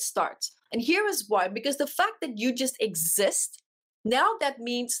is where it starts. And here is why. Because the fact that you just exist, now that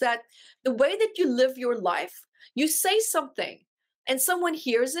means that the way that you live your life, you say something and someone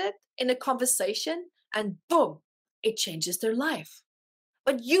hears it in a conversation and boom, it changes their life.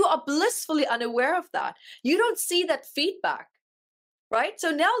 But you are blissfully unaware of that. You don't see that feedback, right?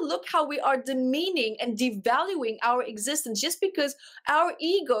 So now look how we are demeaning and devaluing our existence just because our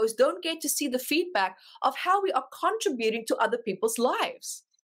egos don't get to see the feedback of how we are contributing to other people's lives.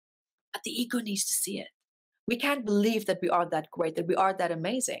 But the ego needs to see it. We can't believe that we are that great, that we are that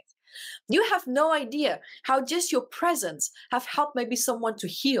amazing. You have no idea how just your presence have helped maybe someone to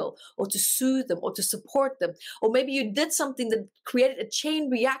heal or to soothe them or to support them. Or maybe you did something that created a chain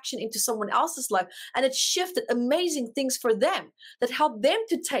reaction into someone else's life, and it shifted amazing things for them that helped them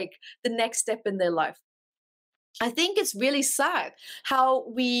to take the next step in their life. I think it's really sad how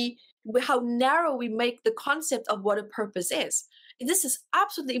narrow we make the concept of what a purpose is. This is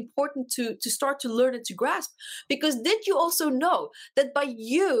absolutely important to start to learn and to grasp, because did you also know that by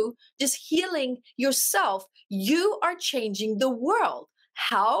you just healing yourself, you are changing the world?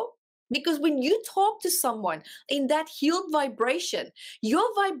 How? Because when you talk to someone in that healed vibration, your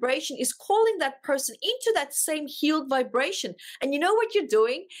vibration is calling that person into that same healed vibration. And you know what you're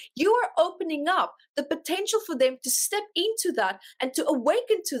doing? You are opening up the potential for them to step into that and to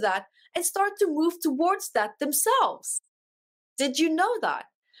awaken to that and start to move towards that themselves. Did you know that?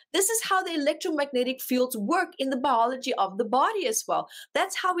 This is how the electromagnetic fields work in the biology of the body as well.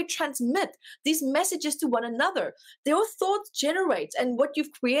 That's how we transmit these messages to one another. Your thoughts generate, and what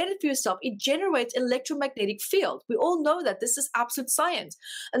you've created for yourself, it generates an electromagnetic field. We all know that this is absolute science.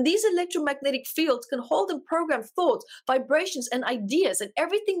 And these electromagnetic fields can hold and program thoughts, vibrations, and ideas, and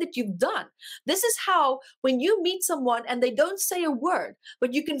everything that you've done. This is how, when you meet someone and they don't say a word,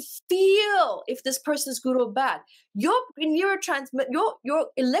 but you can feel if this person is good or bad, your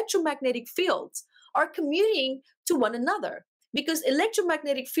electromagnetic fields are communicating to one another, because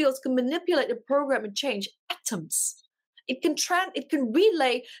electromagnetic fields can manipulate and program and change atoms. It can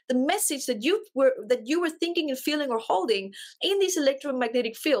relay the message that you were thinking and feeling or holding in these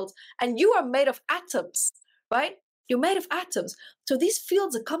electromagnetic fields, and you are made of atoms, right? You're made of atoms. So these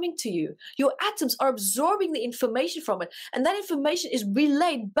fields are coming to you. Your atoms are absorbing the information from it. And that information is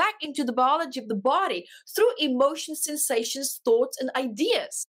relayed back into the biology of the body through emotions, sensations, thoughts, and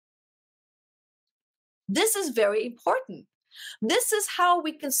ideas. This is very important. This is how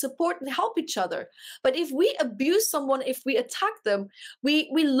we can support and help each other. But if we abuse someone, if we attack them, we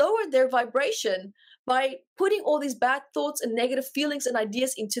lower their vibration by putting all these bad thoughts and negative feelings and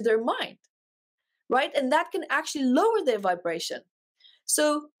ideas into their mind. Right? And that can actually lower their vibration.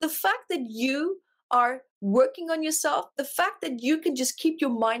 So the fact that you are working on yourself, the fact that you can just keep your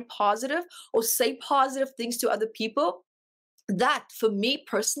mind positive or say positive things to other people, that for me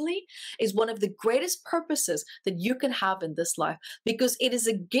personally is one of the greatest purposes that you can have in this life, because it is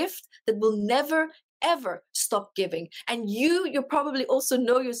a gift that will never ever stop giving. And you probably also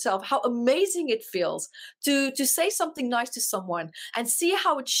know yourself how amazing it feels to say something nice to someone and see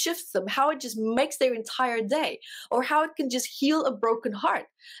how it shifts them, how it just makes their entire day, or how it can just heal a broken heart.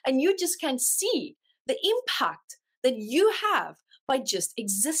 And you just can see the impact that you have by just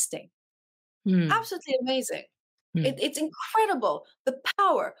existing. Absolutely amazing. Hmm. It's incredible, the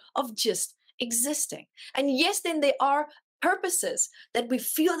power of just existing. And yes, then there are purposes that we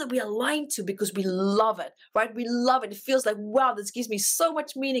feel that we align to because we love it, right? We love it. It feels like, wow, this gives me so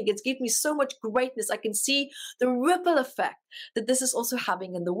much meaning. It gives me so much greatness. I can see the ripple effect that this is also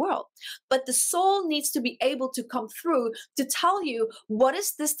having in the world. But the soul needs to be able to come through to tell you, what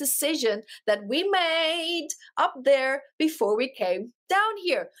is this decision that we made up there before we came down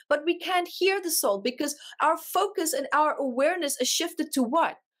here? But we can't hear the soul because our focus and our awareness is shifted to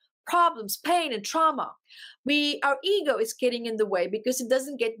what? Problems, pain, and trauma. Our ego is getting in the way because it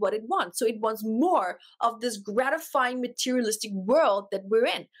doesn't get what it wants. So it wants more of this gratifying materialistic world that we're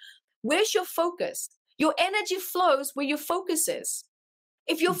in. Where's your focus? Your energy flows where your focus is.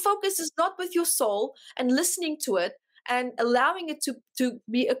 If your focus is not with your soul and listening to it and allowing it to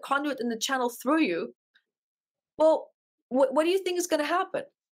be a conduit in the channel through you, well, what do you think is going to happen?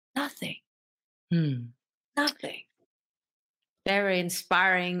 Nothing. Hmm. Nothing. Very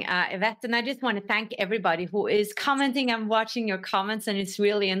inspiring, Evette. And I just want to thank everybody who is commenting. I'm watching your comments and it's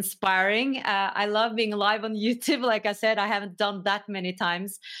really inspiring. I love being live on YouTube. Like I said, I haven't done that many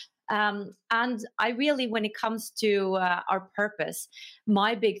times. And I really, when it comes to our purpose,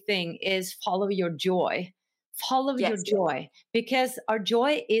 my big thing is follow your joy. Follow your Yes. joy, because our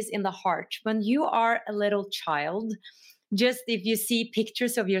joy is in the heart. When you are a little child, just if you see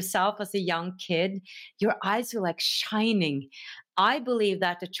pictures of yourself as a young kid, your eyes are like shining. I believe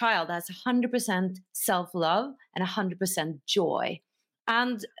that a child has 100% self-love and 100% joy.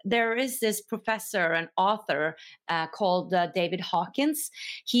 And there is this professor and author called David Hawkins.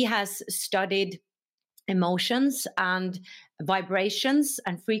 He has studied emotions and vibrations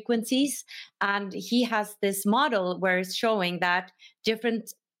and frequencies. And he has this model where it's showing that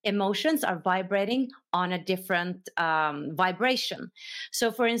different emotions are vibrating on a different vibration.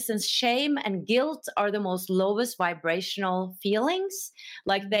 So, for instance, shame and guilt are the most lowest vibrational feelings,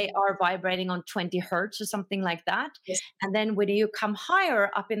 like they are vibrating on 20 hertz or something like that. Yes. And then when you come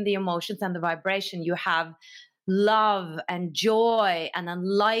higher up in the emotions and the vibration, you have love and joy and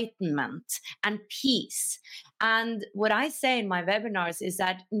enlightenment and peace. And what I say in my webinars is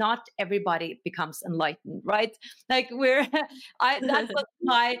that not everybody becomes enlightened, right? Like that was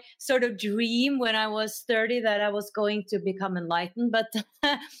my sort of dream when I was 30, that I was going to become enlightened. But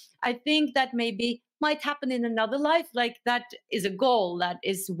I think that maybe might happen in another life. Like that is a goal that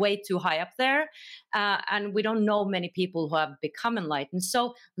is way too high up there. And we don't know many people who have become enlightened.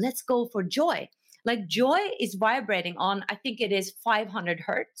 So let's go for joy. Like joy is vibrating on, I think it is 500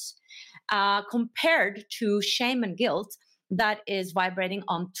 hertz, compared to shame and guilt that is vibrating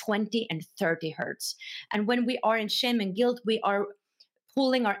on 20 and 30 hertz. And when we are in shame and guilt, we are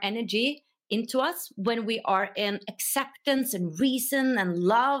pulling our energy into us. When we are in acceptance and reason and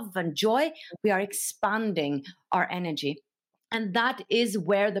love and joy, we are expanding our energy. And that is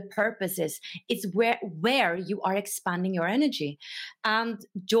where the purpose is. It's where you are expanding your energy. And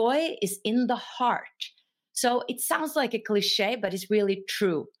joy is in the heart. So it sounds like a cliche, but it's really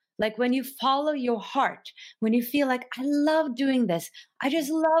true. Like when you follow your heart, when you feel like, I love doing this. I just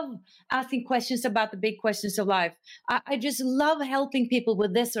love asking questions about the big questions of life. I just love helping people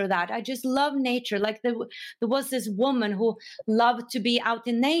with this or that. I just love nature. Like there was this woman who loved to be out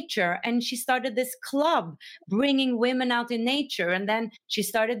in nature, and she started this club bringing women out in nature. And then she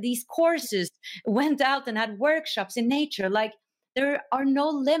started these courses, went out and had workshops in nature. Like there are no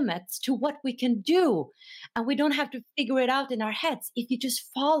limits to what we can do. And we don't have to figure it out in our heads. If you just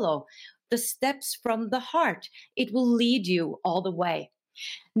follow the steps from the heart, it will lead you all the way.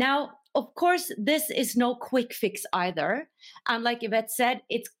 Now, of course, this is no quick fix either. And like Evette said,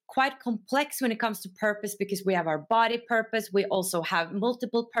 it's quite complex when it comes to purpose, because we have our body purpose. We also have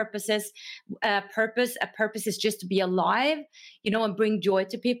multiple purposes. A purpose is just to be alive, and bring joy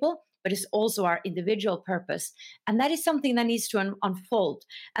to people. But it's also our individual purpose. And that is something that needs to unfold.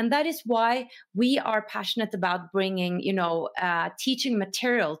 And that is why we are passionate about bringing, teaching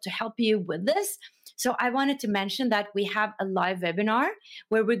material to help you with this. So I wanted to mention that we have a live webinar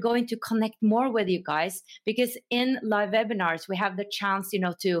where we're going to connect more with you guys, because in live webinars, we have the chance,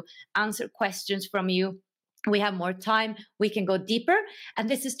 to answer questions from you. We have more time. We can go deeper. And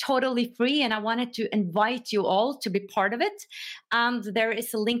this is totally free. And I wanted to invite you all to be part of it. And there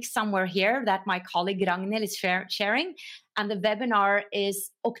is a link somewhere here that my colleague Ragnhild is sharing. And the webinar is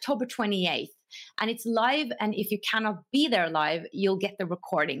October 28th. And it's live. And if you cannot be there live, you'll get the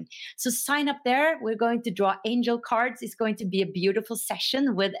recording. So sign up there. We're going to draw angel cards. It's going to be a beautiful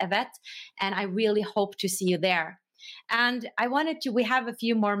session with Evette. And I really hope to see you there. And we have a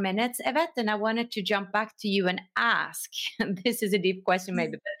few more minutes, Evette, and I wanted to jump back to you and ask, this is a deep question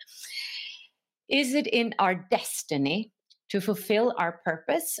maybe, but Is it in our destiny to fulfill our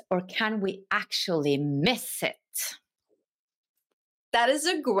purpose, or can we actually miss it? That is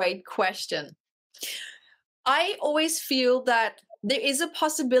a great question. I always feel that there is a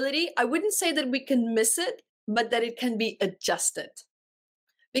possibility. I wouldn't say that we can miss it, but that it can be adjusted.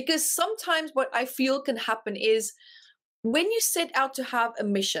 Because sometimes what I feel can happen is when you set out to have a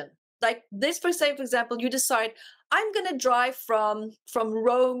mission, like this, for example, you decide, I'm going to drive from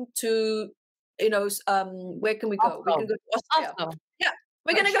Rome to, where can we go? We can go to Austria. Yeah,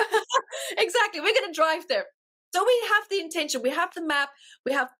 we're going to go. Exactly. We're going to drive there. So we have the intention, we have the map,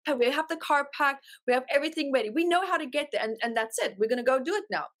 we have the car packed, we have everything ready. We know how to get there, and that's it. We're going to go do it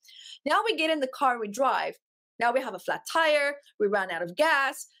now. Now we get in the car and we drive. Now we have a flat tire, we ran out of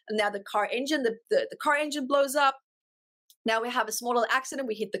gas, and now the car engine blows up. Now we have a small little accident,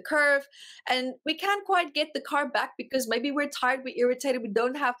 we hit the curve, and we can't quite get the car back because maybe we're tired, we're irritated, we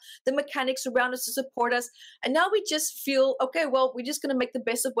don't have the mechanics around us to support us. And now we just feel, okay, well, we're just going to make the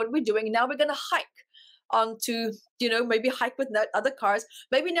best of what we're doing. And now we're going to hike on to, maybe hike with other cars.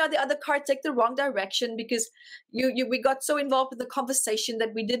 Maybe now the other car take the wrong direction because we got so involved in the conversation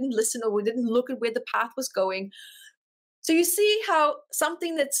that we didn't listen, or we didn't look at where the path was going. So you see how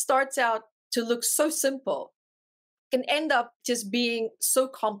something that starts out to look so simple can end up just being so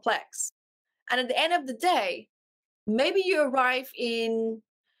complex. And at the end of the day, maybe you arrive in,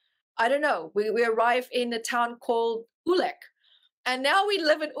 I don't know, we arrive in a town called Ulek. And now we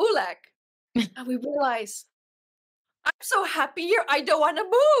live in Ulek. And we realize, I'm so happy here. I don't want to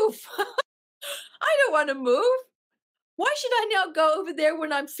move. I don't want to move. Why should I now go over there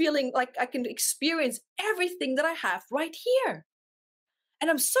when I'm feeling like I can experience everything that I have right here? And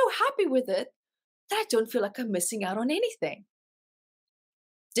I'm so happy with it that I don't feel like I'm missing out on anything.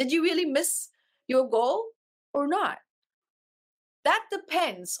 Did you really miss your goal or not? That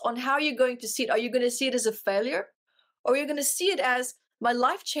depends on how you're going to see it. Are you going to see it as a failure? Or are you going to see it as, my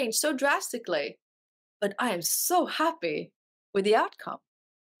life changed so drastically, but I am so happy with the outcome.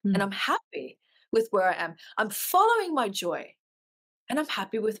 And I'm happy with where I am. I'm following my joy, and I'm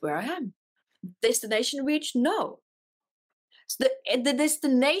happy with where I am. Destination reached? No. So the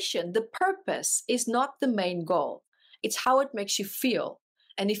destination, the purpose is not the main goal. It's how it makes you feel.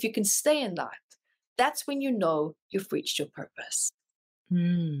 And if you can stay in that, that's when you know you've reached your purpose.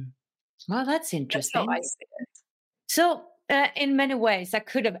 Well, that's interesting. That's how I see it. So in many ways, I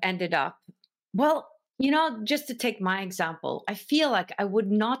could have ended up, well, just to take my example, I feel like I would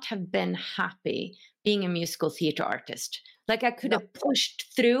not have been happy being a musical theater artist. Like I could have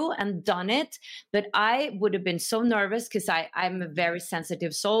pushed through and done it, but I would have been so nervous because I'm a very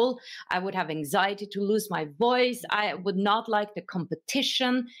sensitive soul. I would have anxiety to lose my voice. I would not like the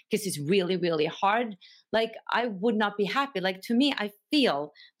competition because it's really, really hard. Like I would not be happy. Like to me, I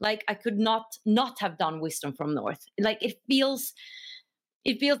feel like I could not have done Wisdom from North. Like it feels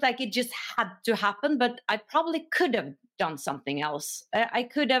like it just had to happen, but I probably could have done something else. I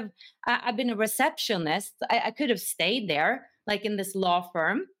could have, I've been a receptionist. I could have stayed there, like in this law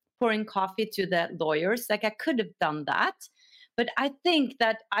firm, pouring coffee to the lawyers. Like I could have done that. But I think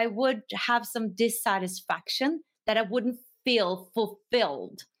that I would have some dissatisfaction, that I wouldn't feel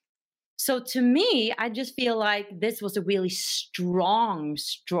fulfilled. So to me, I just feel like this was a really strong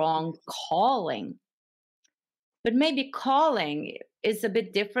calling. But maybe calling is a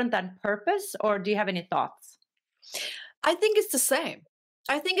bit different than purpose, or do you have any thoughts? I think it's the same.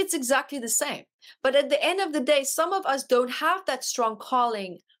 I think it's exactly the same. But at the end of the day, some of us don't have that strong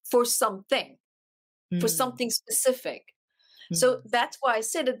calling for something, for something specific. So that's why I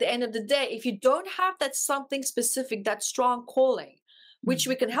said at the end of the day, if you don't have that something specific, that strong calling, which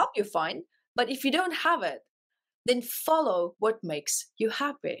we can help you find, but if you don't have it, then follow what makes you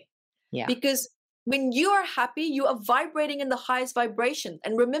happy. Yeah. Because when you are happy, you are vibrating in the highest vibration.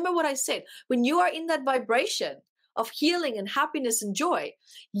 And remember what I said, when you are in that vibration of healing and happiness and joy,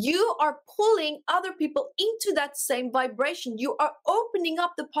 you are pulling other people into that same vibration. You are opening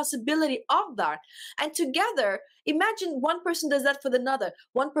up the possibility of that. And together, imagine one person does that for another,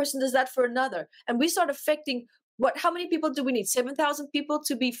 one person does that for another. And we start affecting how many people do we need? 7,000 people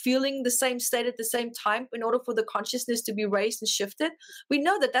to be feeling the same state at the same time in order for the consciousness to be raised and shifted? We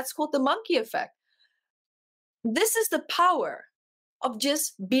know that that's called the monkey effect. This is the power of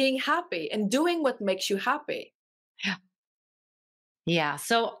just being happy and doing what makes you happy. Yeah.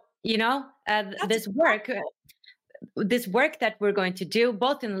 So, this work, this work that we're going to do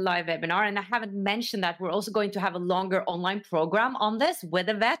both in the live webinar, and I haven't mentioned that we're also going to have a longer online program on this with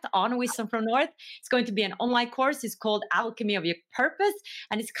Evette on Wisdom from North. It's going to be an online course. It's called Alchemy of Your Purpose,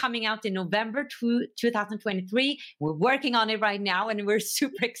 and it's coming out in November 2023. We're working on it right now, and we're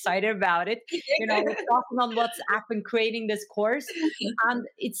super excited about it. We're talking on WhatsApp and creating this course, and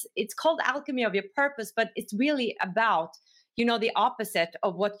it's called Alchemy of Your Purpose, but it's really about the opposite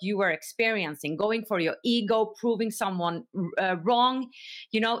of what you were experiencing, going for your ego, proving someone wrong.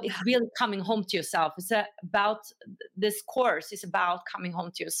 It's really coming home to yourself. It's about this course is about coming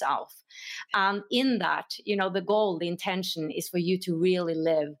home to yourself. And in that, the goal, the intention is for you to really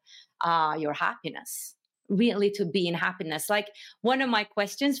live your happiness, really to be in happiness. Like one of my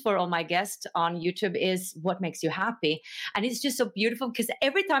questions for all my guests on YouTube is, what makes you happy? And it's just so beautiful because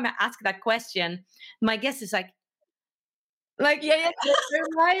every time I ask that question, my guest is like, they're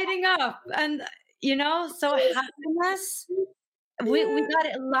lighting up. And so happiness, we got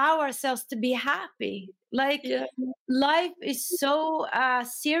to allow ourselves to be happy. Life is so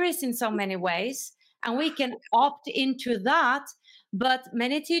serious in so many ways, and we can opt into that. But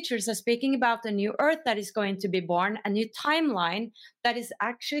many teachers are speaking about a new earth that is going to be born, a new timeline that is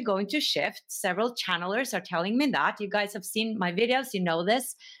actually going to shift. Several channelers are telling me that. You guys have seen my videos, you know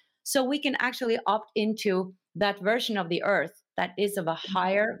this. So we can actually opt into that version of the earth that is of a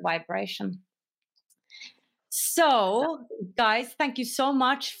higher vibration. So, guys, thank you so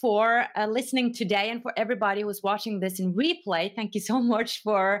much for listening today, and for everybody who's watching this in replay. Thank you so much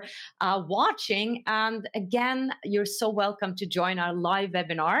for watching. And again, you're so welcome to join our live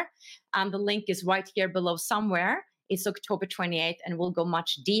webinar. The link is right here below somewhere. It's October 28th, and we'll go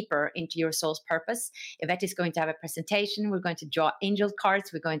much deeper into your soul's purpose. Evette is going to have a presentation. We're going to draw angel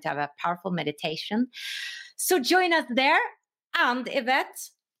cards. We're going to have a powerful meditation. So join us there. And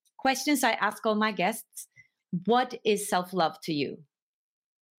Evette, questions I ask all my guests. What is self-love to you?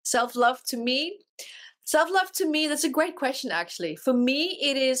 Self-love to me? Self-love to me, that's a great question, actually. For me,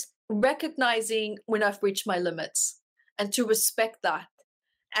 it is recognizing when I've reached my limits and to respect that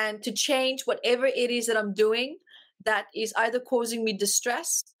and to change whatever it is that I'm doing that is either causing me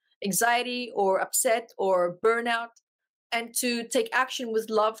distress, anxiety, or upset, or burnout, and to take action with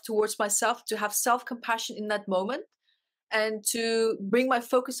love towards myself, to have self-compassion in that moment, and to bring my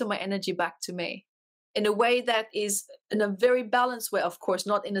focus and my energy back to me in a way that is in a very balanced way, of course,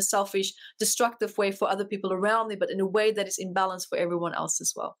 not in a selfish, destructive way for other people around me, but in a way that is in balance for everyone else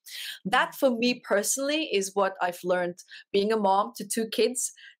as well. That, for me personally, is what I've learned being a mom to 2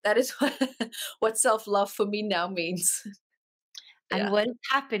 kids. That is what self-love for me now means. And what is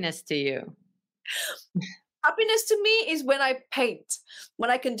happiness to you? Happiness to me is when I paint, when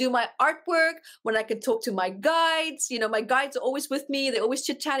I can do my artwork, when I can talk to my guides. My guides are always with me. They're always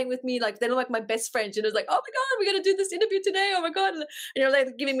chit-chatting with me. Like, they're like my best friends. It's like, oh my God, we're going to do this interview today. Oh my God. And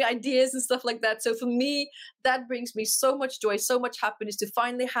like giving me ideas and stuff like that. So for me, that brings me so much joy, so much happiness to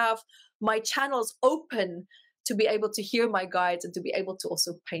finally have my channels open to be able to hear my guides and to be able to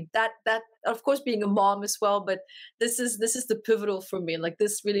also paint. That of course, being a mom as well, but this is the pivotal for me. Like,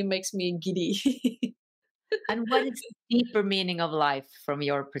 this really makes me giddy. And what is the deeper meaning of life from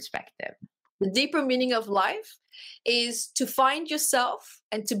your perspective? The deeper meaning of life is to find yourself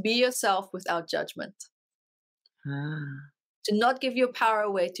and to be yourself without judgment. To not give your power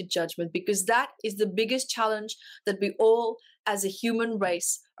away to judgment, because that is the biggest challenge that we all as a human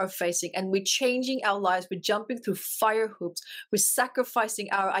race are facing. And we're changing our lives. We're jumping through fire hoops. We're sacrificing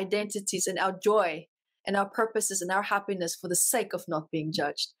our identities and our joy and our purposes and our happiness for the sake of not being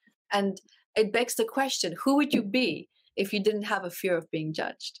judged. And it begs the question, who would you be if you didn't have a fear of being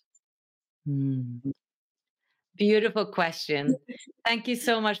judged? Beautiful question. Thank you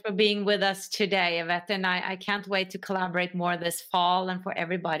so much for being with us today, Evette. And I can't wait to collaborate more this fall and for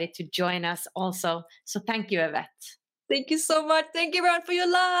everybody to join us also. So thank you, Evette. Thank you so much. Thank you, everyone, for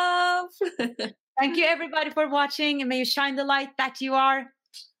your love. Thank you, everybody, for watching. And may you shine the light that you are.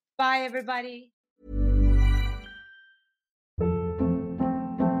 Bye, everybody.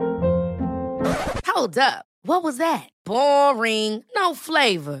 Hold up. What was that? Boring. No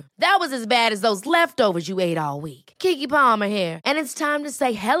flavor. That was as bad as those leftovers you ate all week. Keke Palmer here. And it's time to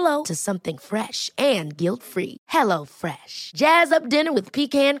say hello to something fresh and guilt-free. Hello Fresh. Jazz up dinner with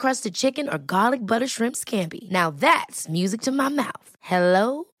pecan-crusted chicken or garlic butter shrimp scampi. Now that's music to my mouth.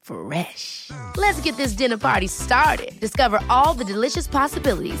 Hello Fresh. Let's get this dinner party started. Discover all the delicious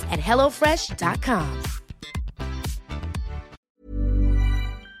possibilities at HelloFresh.com.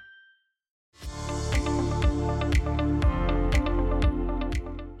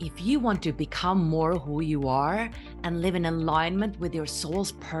 If If you want to become more who you are and live in alignment with your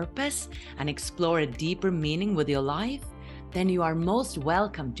soul's purpose and explore a deeper meaning with your life, then you are most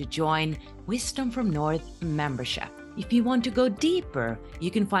welcome to join Wisdom from North membership. If you want to go deeper, you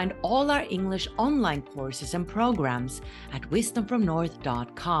can find all our English online courses and programs at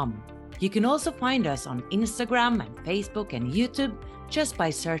wisdomfromnorth.com. You can also find us on Instagram and Facebook and YouTube just by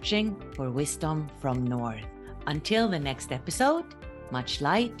searching for Wisdom from North. Until the next episode, much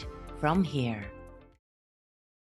light from here.